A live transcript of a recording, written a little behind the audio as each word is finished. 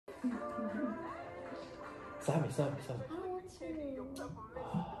Slap me. I don't want to.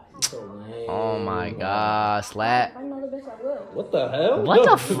 You're so lame. Oh my god, slap. I know the bitch I will. What the hell? What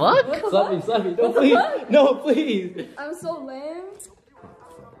No. the fuck? Slap me. No, please. No, please. I'm so lame.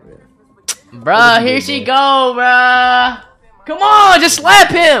 Bruh, here she go, bruh. Come on, just slap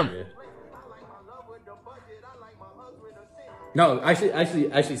him. No,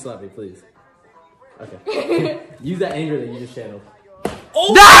 actually slap me, please. Okay. Use that anger that you just channeled.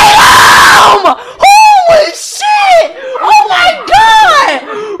 Oh! Damn! Holy shit! Oh my god!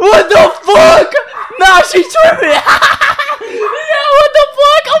 What the fuck? Nah, she tripping. Yeah, what the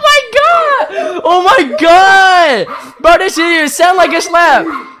fuck? Oh my god! Oh my god! Bro, this shit even sound like a slap.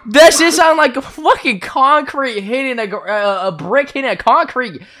 That shit sound like a fucking concrete hitting a brick hitting a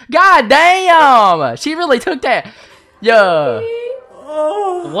concrete. God damn! She really took that. Yeah.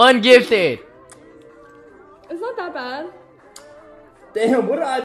 Oh. One gifted. It's not that bad. Damn, what did I